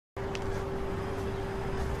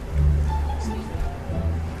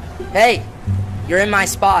Hey, you're in my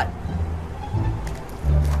spot.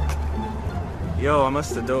 Yo, I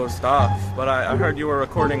must have dozed off, but I heard you were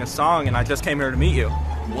recording a song and I just came here to meet you.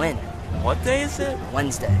 When? What day is it?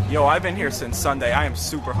 Wednesday. Yo, I've been here since Sunday. I am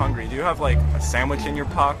super hungry. Do you have like a sandwich in your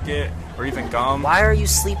pocket or even gum? Why are you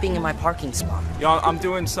sleeping in my parking spot? Yo, I'm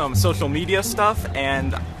doing some social media stuff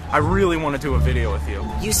and I really want to do a video with you.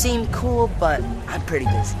 You seem cool, but I'm pretty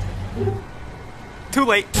busy. Too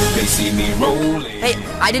late. They see me rolling. Hey,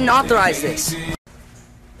 I didn't authorize this.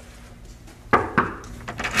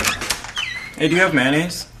 Hey, do you have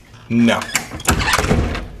mayonnaise? No.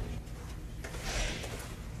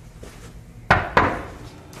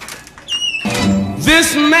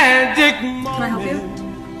 This magic moment. Can I help you?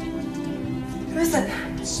 Who is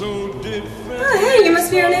it? So different. Oh, hey, you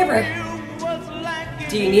must be our neighbor.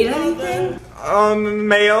 Do you need anything?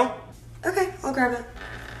 Mayo. Okay, I'll grab it.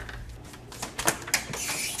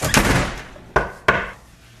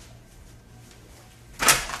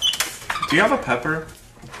 Do you have a pepper?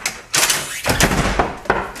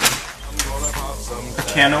 A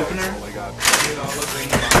can opener?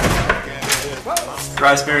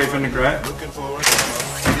 Raspberry vinaigrette?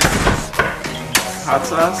 Hot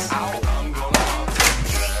sauce?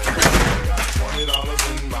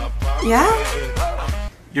 Yeah?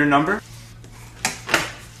 Your number?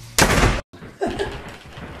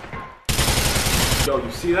 Yo,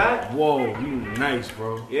 you see that? Whoa, you nice,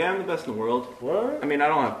 bro. Yeah, I'm the best in the world. What? I mean, I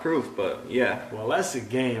don't have proof, but yeah. Well, that's a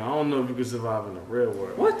game. I don't know if you can survive in the real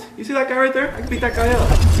world. What? You see that guy right there? I can beat that guy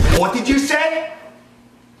up. What did you say?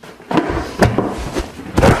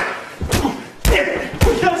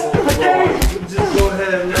 Just go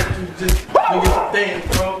ahead and let you just do your thing,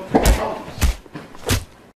 bro.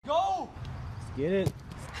 Go! Let's get it.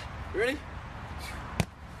 You ready?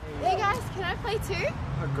 Hey guys, can I play too?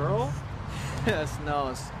 A girl? Yes,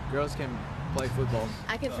 no. Girls can play football.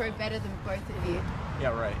 I can throw better than both of you. Yeah,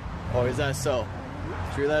 right. Oh, is that so?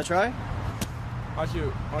 Should we let her try? Why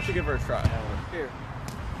don't you give her a try? Here.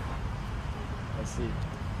 Let's see.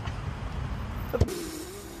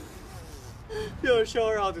 Yo, show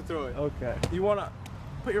her how to throw it. Okay. You want to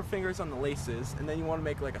put your fingers on the laces, and then you want to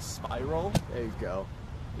make like a spiral. There you go.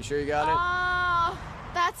 You sure you got it? Oh,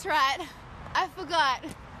 that's right. I forgot.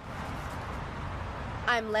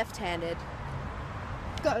 I'm left-handed.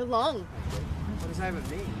 Go long. What does that even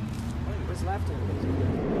mean? What's left-handed?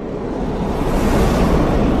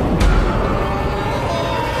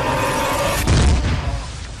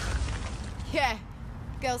 Yeah,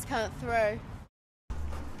 girls can't throw.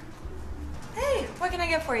 Hey, what can I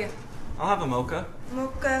get for you? I'll have a mocha.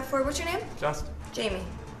 Mocha for what's your name? Justin. Jamie.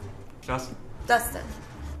 Justin. Dustin.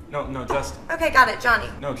 No, Justin. Okay, got it. Johnny.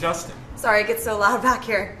 No, Justin. Sorry, it gets so loud back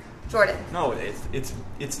here. Jordan. No,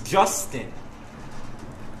 it's Justin.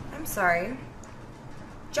 I'm sorry.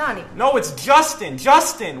 Johnny. No, it's Justin.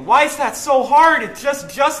 Justin. Why is that so hard? It's just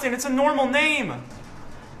Justin. It's a normal name.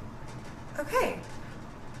 Okay.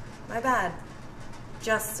 My bad.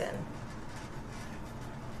 Justin.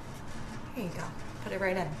 Here you go. Put it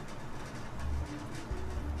right in.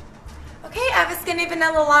 Okay, I have a skinny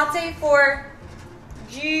vanilla latte for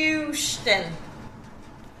Justin.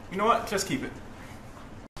 You know what? Just keep it.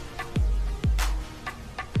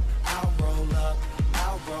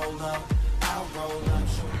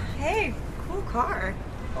 Hey, cool car.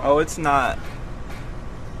 Oh, it's not.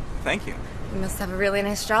 Thank you. You must have a really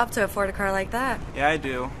nice job to afford a car like that. Yeah, I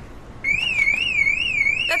do.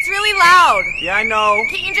 That's really loud. Yeah, I know.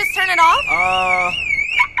 Can't you just turn it off?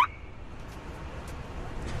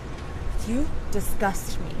 You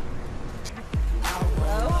disgust me.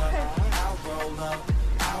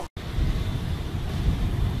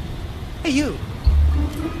 Hey, you.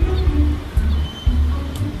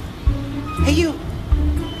 Hey, you.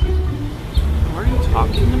 Are you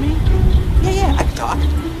talking to me? Yeah, I can talk.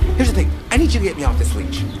 Here's the thing. I need you to get me off this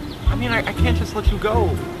leash. I mean, I can't just let you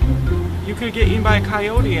go. You could get eaten by a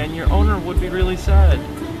coyote and your owner would be really sad.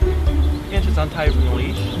 You can't just untie you from the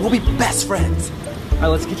leash. We'll be best friends. Alright,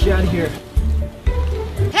 let's get you out of here.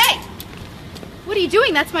 Hey! What are you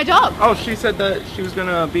doing? That's my dog. Oh, she said that she was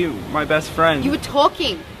gonna be my best friend. You were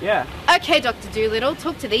talking. Yeah. Okay, Dr. Doolittle,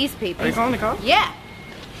 talk to these people. Are you calling the cops? Yeah.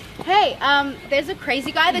 Hey, there's a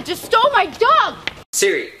crazy guy that just stole my dog!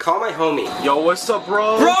 Siri, call my homie. Yo, what's up,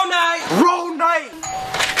 bro? Bro night! Bro night!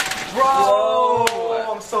 Bro!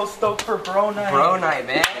 I'm so stoked for bro night. Bro night,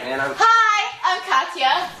 man. Hi, I'm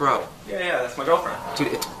Katya. Bro. Yeah, that's my girlfriend.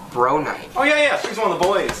 Dude, it's bro night. Oh, yeah, she's one of the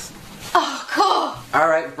boys. Oh, cool.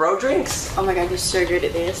 Alright, bro drinks. Oh my god, you're so good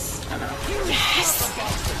at this. I know. Yes!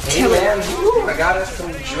 Hey man, I got us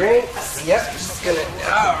some drinks. Yep, just gonna.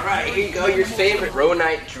 Alright, here you go, your favorite Bro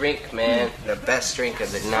Night drink, man. The best drink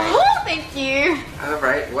of the night. Oh, thank you.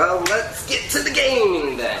 Alright, well, let's get to the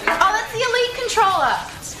game then. Oh, that's the Elite controller.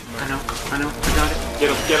 I know, I got it. Get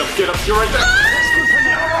him, you're right there.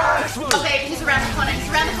 Okay, he's around the corner. He's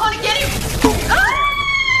around the corner. Get him! You're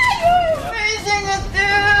amazing at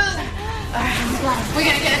this. We're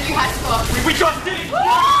gonna get a new high score. We just did it!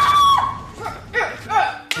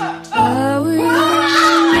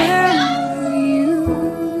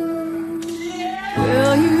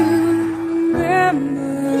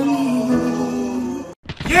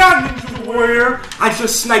 Yeah, Ninja Warrior! I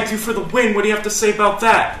just sniped you for the win. What do you have to say about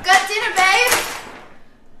that? Got dinner, babe?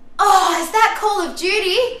 Oh, is that Call of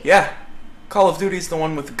Duty? Yeah. Call of Duty's the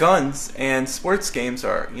one with guns, and sports games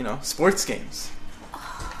are, sports games.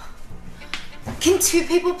 Can 2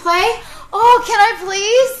 people play? Oh, can I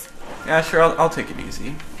please? Yeah, sure, I'll take it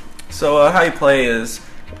easy. So, how you play is,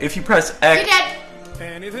 if you press X... You're dead.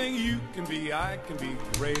 Anything you can be, I can be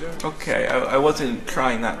greater. Okay, I wasn't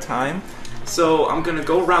trying that time. So, I'm gonna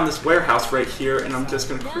go around this warehouse right here, and I'm just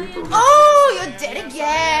gonna creep around. Oh, you're dead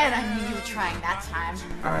again. I knew you were trying that time.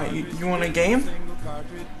 Alright, you want a game?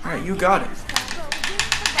 Alright, you got it.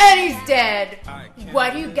 And he's dead.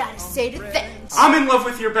 What do you gotta say to that? I'm in love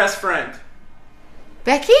with your best friend.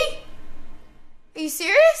 Becky? Are you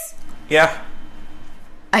serious? Yeah.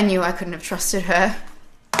 I knew I couldn't have trusted her.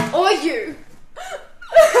 Or you.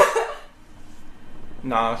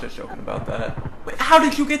 No, I was just joking about that. Wait, how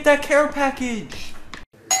did you get that care package?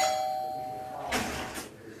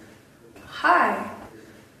 Hi.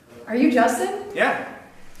 Are you Justin? Yeah.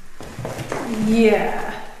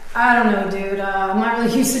 Yeah. I don't know, dude. I'm not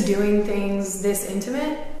really used to doing things this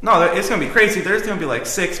intimate. No, it's gonna be crazy. There's gonna be like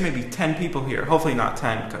 6, maybe 10 people here. Hopefully not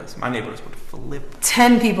 10, because my neighbors would flip.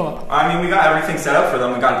 10 people. I mean, we got everything set up for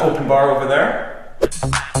them. We got an open bar over there.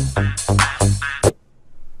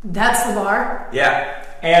 That's the bar? Yeah,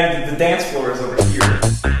 and the dance floor is over here.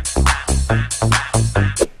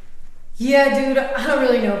 Yeah, dude, I don't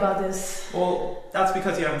really know about this. Well, that's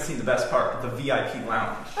because you haven't seen the best part, the VIP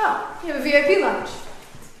lounge. Oh, you have a VIP lounge.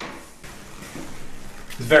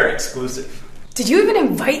 It's very exclusive. Did you even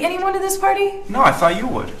invite anyone to this party? No, I thought you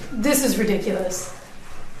would. This is ridiculous.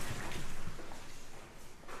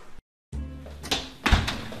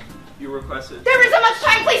 You requested. There isn't much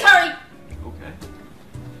time. Please hurry. Okay.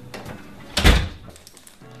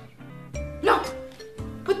 No.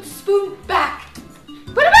 Put the spoon back.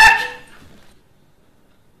 Put it back.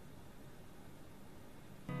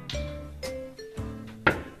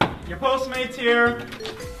 Your Postmates here.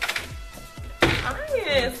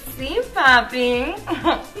 Ay, sí, papi.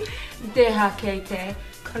 Deja que te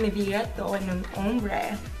convierto en un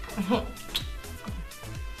hombre.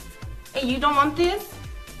 Hey, you don't want this?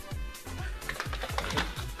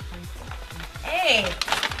 Hey.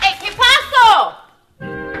 Hey, ¿qué pasó?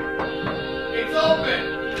 It's open.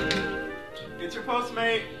 It's your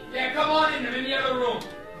Postmate. Yeah, come on in. I'm in the other room.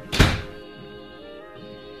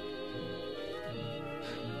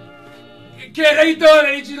 Kid, how you doing?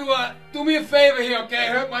 I need you to do me a favor here, okay? I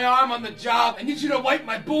hurt my arm on the job. I need you to wipe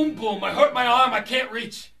my boom boom. I hurt my arm. I can't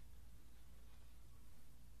reach.